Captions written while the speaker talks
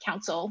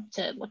counsel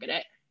to look at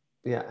it.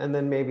 Yeah, and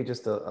then maybe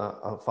just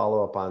a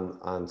follow-up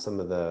on some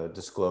of the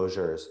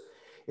disclosures.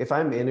 If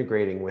I'm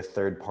integrating with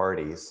third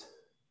parties,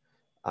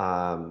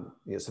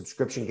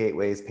 subscription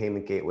gateways,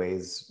 payment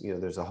gateways,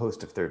 there's a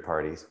host of third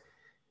parties.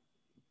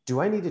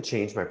 Do I need to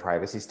change my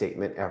privacy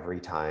statement every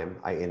time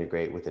I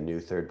integrate with a new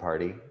third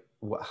party?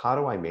 How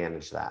do I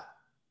manage that?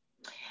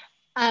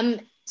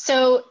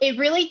 So it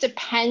really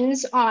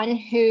depends on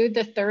who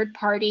the third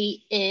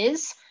party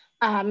is.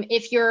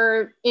 If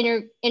you're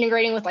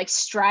integrating with like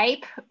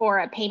Stripe or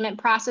a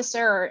payment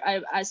processor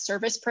or a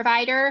service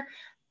provider,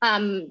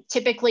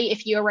 typically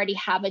if you already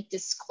have a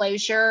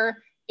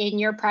disclosure in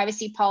your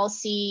privacy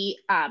policy,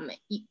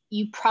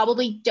 you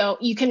probably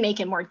don't, you can make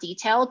it more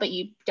detailed, but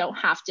you don't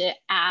have to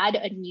add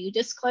a new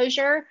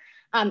disclosure.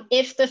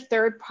 If the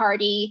third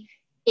party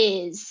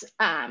is,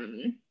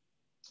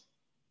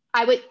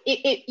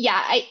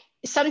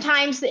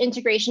 sometimes the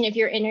integration,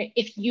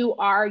 if you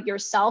are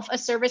yourself a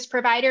service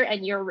provider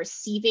and you're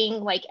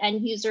receiving like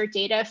end user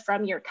data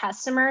from your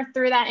customer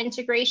through that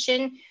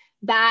integration,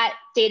 that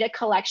data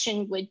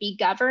collection would be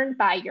governed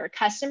by your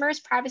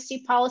customer's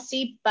privacy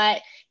policy.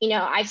 But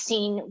I've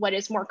seen what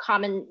is more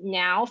common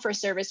now for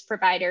service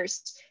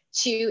providers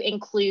to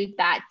include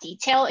that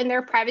detail in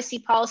their privacy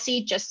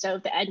policy, just so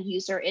the end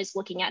user is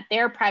looking at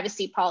their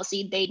privacy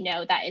policy. They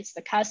know that it's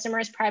the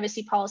customer's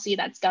privacy policy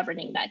that's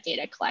governing that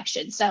data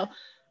collection. So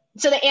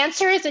the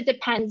answer is it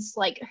depends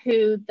like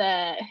who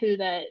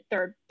the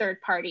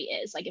third party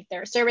is. Like if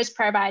they're a service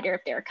provider,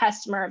 if they're a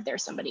customer, if they're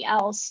somebody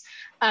else,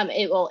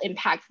 it will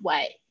impact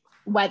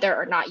whether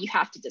or not you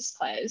have to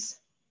disclose.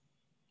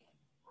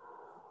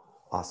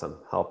 Awesome,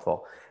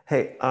 helpful.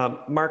 Hey,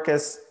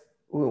 Marcus,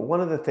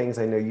 one of the things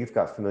I know you've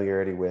got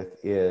familiarity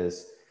with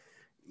is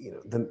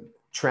the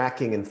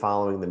tracking and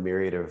following the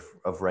myriad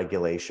of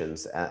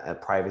regulations,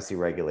 privacy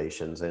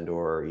regulations, and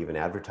or even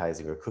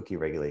advertising or cookie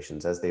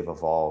regulations as they've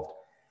evolved.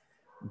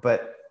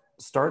 But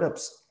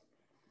startups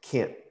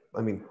can't,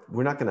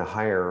 we're not going to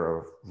hire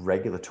a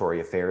regulatory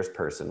affairs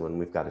person when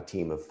we've got a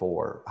team of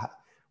 4.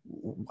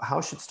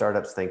 How should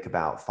startups think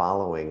about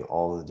following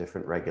all the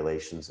different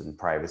regulations and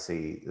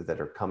privacy that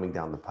are coming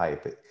down the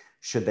pipe?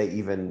 Should they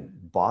even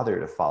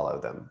bother to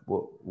follow them?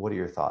 What are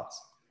your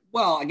thoughts?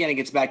 Well, again, it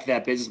gets back to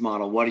that business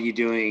model. What are you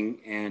doing,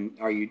 and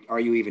are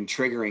you even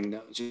triggering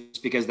those?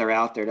 Just because they're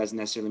out there doesn't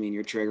necessarily mean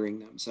you're triggering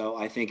them. So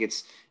I think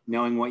it's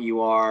knowing what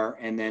you are,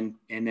 and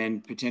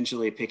then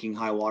potentially picking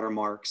high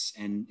watermarks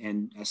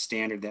and a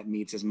standard that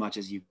meets as much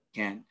as you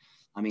can.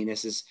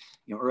 This is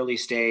early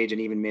stage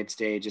and even mid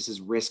stage. This is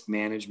risk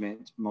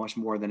management much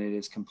more than it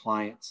is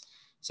compliance.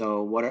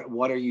 So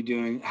what are you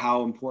doing?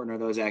 How important are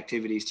those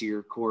activities to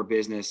your core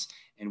business,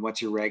 and what's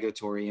your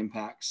regulatory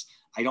impacts?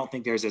 I don't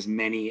think there's as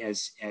many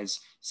as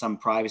some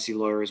privacy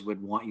lawyers would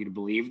want you to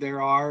believe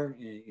there are.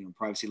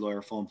 Privacy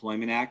Lawyer Full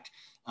Employment Act.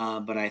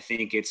 But I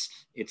think it's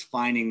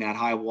finding that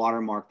high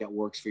watermark that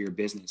works for your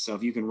business. So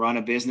if you can run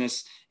a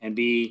business and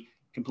be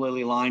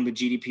completely aligned with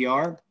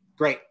GDPR,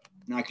 great,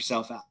 knock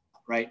yourself out,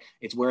 right?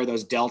 It's where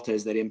those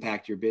deltas that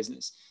impact your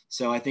business.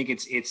 So I think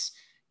it's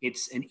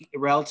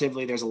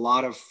relatively, there's a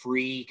lot of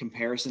free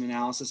comparison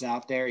analysis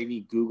out there. If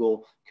you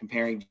Google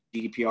comparing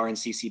GDPR and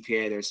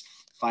CCPA, there's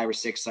 5 or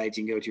 6 sites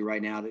you can go to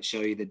right now that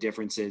show you the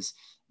differences.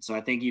 So I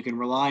think you can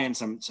rely on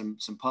some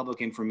public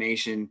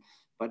information,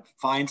 but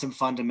find some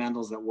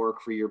fundamentals that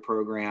work for your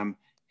program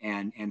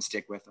and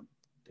stick with them.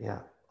 Yeah,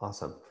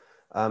 awesome.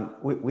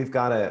 We've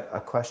got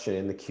a question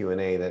in the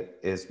Q&A that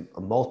is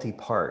a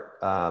multi-part.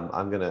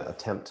 I'm going to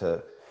attempt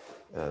to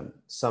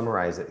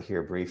summarize it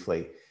here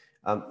briefly.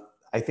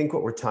 I think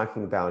what we're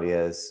talking about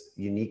is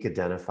unique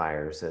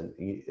identifiers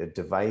and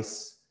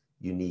device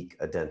unique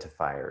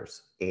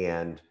identifiers.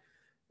 And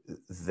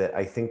that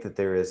I think that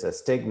there is a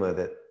stigma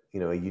that,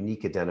 a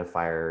unique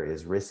identifier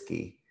is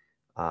risky.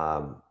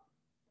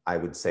 I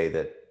would say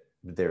that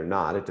they're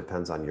not. It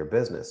depends on your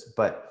business.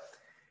 But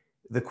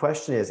the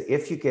question is,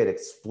 if you get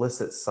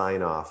explicit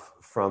sign off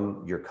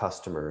from your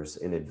customers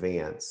in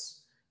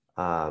advance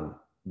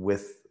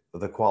with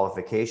the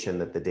qualification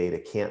that the data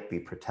can't be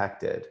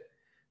protected,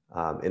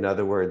 in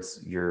other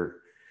words,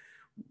 you're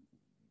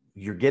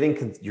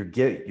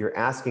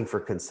asking for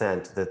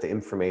consent that the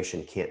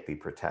information can't be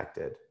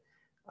protected.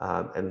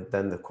 And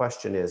then the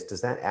question is,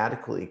 does that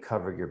adequately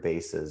cover your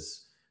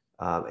bases?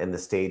 And the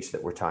stage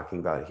that we're talking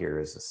about here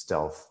is a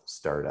stealth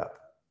startup.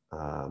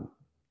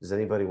 Does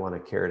anybody want to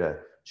care to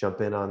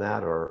jump in on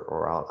that,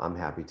 or I'm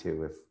happy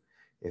to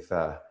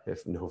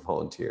if no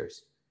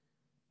volunteers.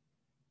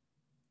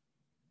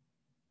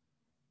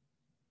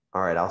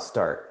 All right, I'll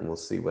start and we'll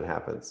see what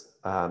happens.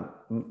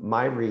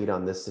 My read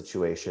on this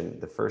situation,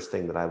 the first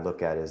thing that I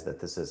look at is that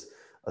this is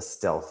a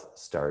stealth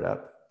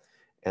startup.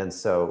 And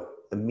so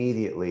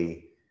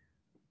immediately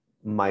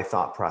my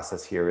thought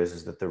process here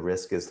is that the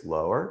risk is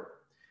lower.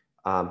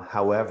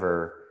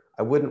 However,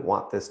 I wouldn't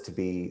want this to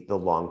be the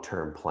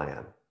long-term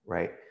plan,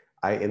 right?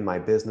 In my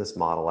business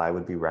model, I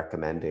would be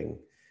recommending,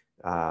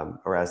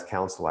 or as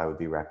counsel, I would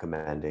be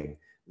recommending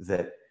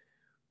that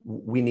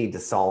we need to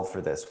solve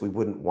for this. We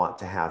wouldn't want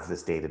to have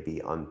this data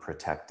be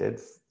unprotected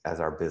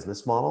as our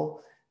business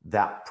model.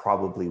 that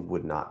probably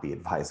would not be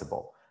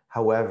advisable.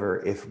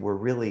 However, if we're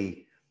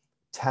really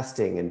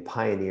testing and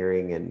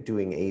pioneering and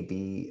doing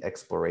A/B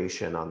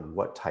exploration on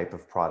what type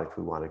of product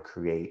we want to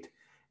create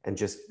and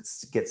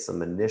just get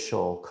some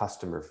initial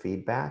customer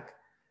feedback,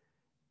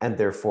 and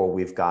therefore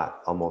we've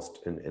got almost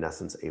in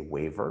essence a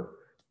waiver,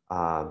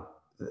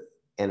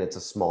 and it's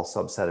a small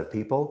subset of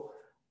people,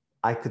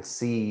 I could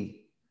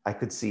see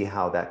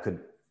how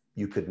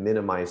you could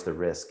minimize the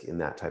risk in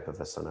that type of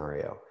a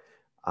scenario.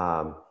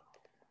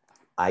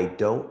 I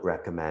don't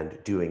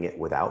recommend doing it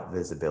without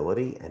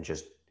visibility and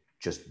just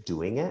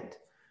doing it,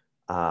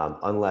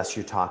 unless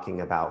you're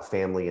talking about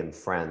family and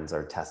friends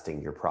are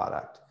testing your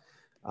product.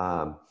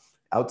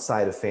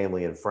 Outside of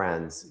family and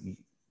friends,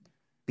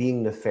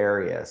 being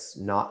nefarious,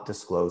 not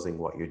disclosing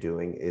what you're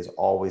doing is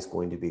always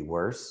going to be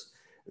worse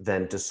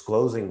than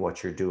disclosing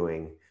what you're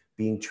doing,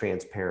 being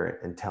transparent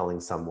and telling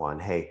someone,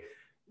 hey,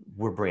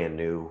 we're brand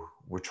new,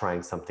 we're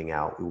trying something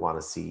out, we want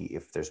to see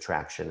if there's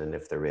traction, and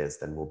if there is,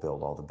 then we'll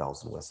build all the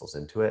bells and whistles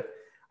into it.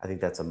 I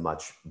think that's a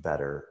much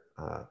better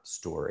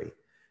story.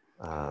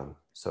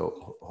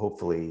 So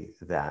hopefully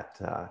that,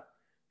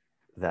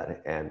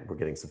 and we're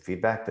getting some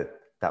feedback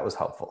that was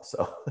helpful.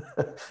 So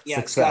yeah,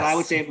 success. Scott, I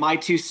would say my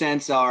 2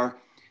 cents are,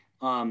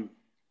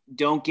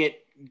 don't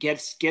get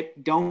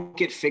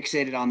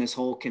fixated on this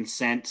whole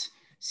consent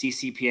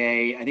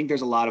CCPA. I think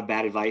there's a lot of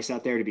bad advice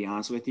out there, to be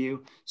honest with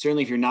you.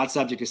 Certainly if you're not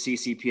subject to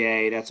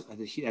CCPA,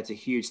 that's a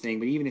huge thing.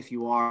 But even if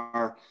you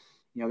are,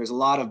 there's a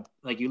lot of,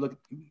 like, you look,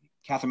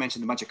 Catherine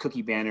mentioned a bunch of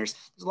cookie banners.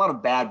 There's a lot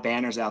of bad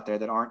banners out there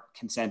that aren't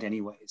consent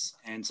anyways.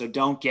 And so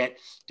don't get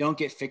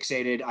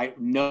fixated.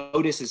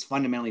 Notice is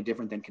fundamentally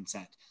different than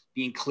consent.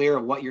 Being clear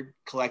of what you're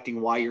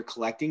collecting, why you're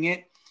collecting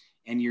it,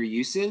 and your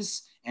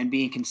uses, and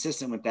being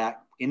consistent with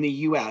that in the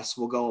US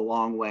will go a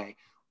long way.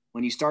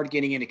 When you start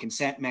getting into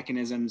consent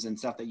mechanisms and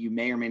stuff that you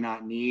may or may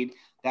not need,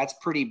 that's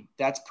pretty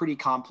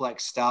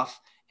complex stuff.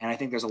 And I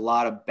think there's a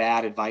lot of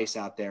bad advice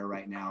out there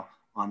right now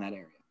on that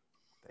area.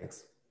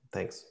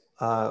 Thanks.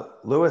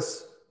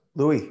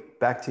 Louis,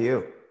 back to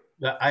you.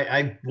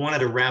 I wanted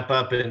to wrap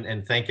up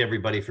and thank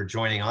everybody for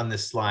joining. On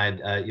this slide.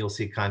 You'll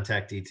see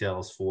contact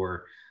details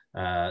for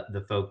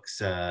the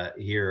folks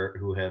here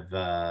who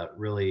have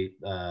really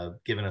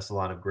given us a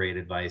lot of great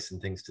advice and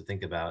things to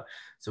think about.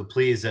 So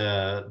please,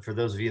 for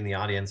those of you in the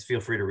audience,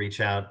 feel free to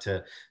reach out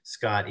to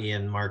Scott,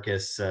 Ian,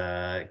 Marcus,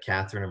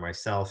 Catherine, or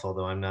myself,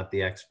 although I'm not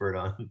the expert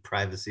on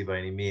privacy by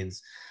any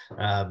means.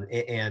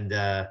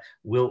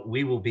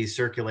 We will be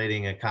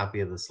circulating a copy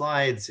of the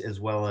slides,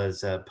 as well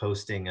as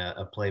posting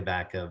a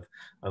playback of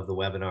the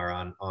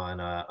webinar on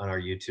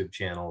our YouTube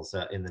channels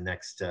in the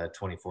next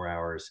 24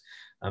 hours.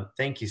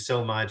 Thank you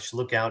so much.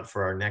 Look out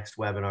for our next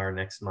webinar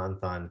next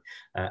month on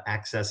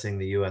accessing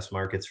the U.S.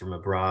 markets from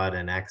abroad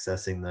and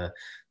accessing the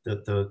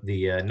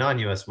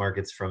non-U.S.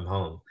 markets from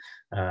home.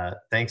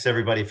 Thanks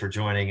everybody for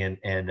joining,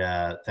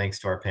 and thanks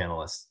to our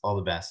panelists. All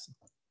the best.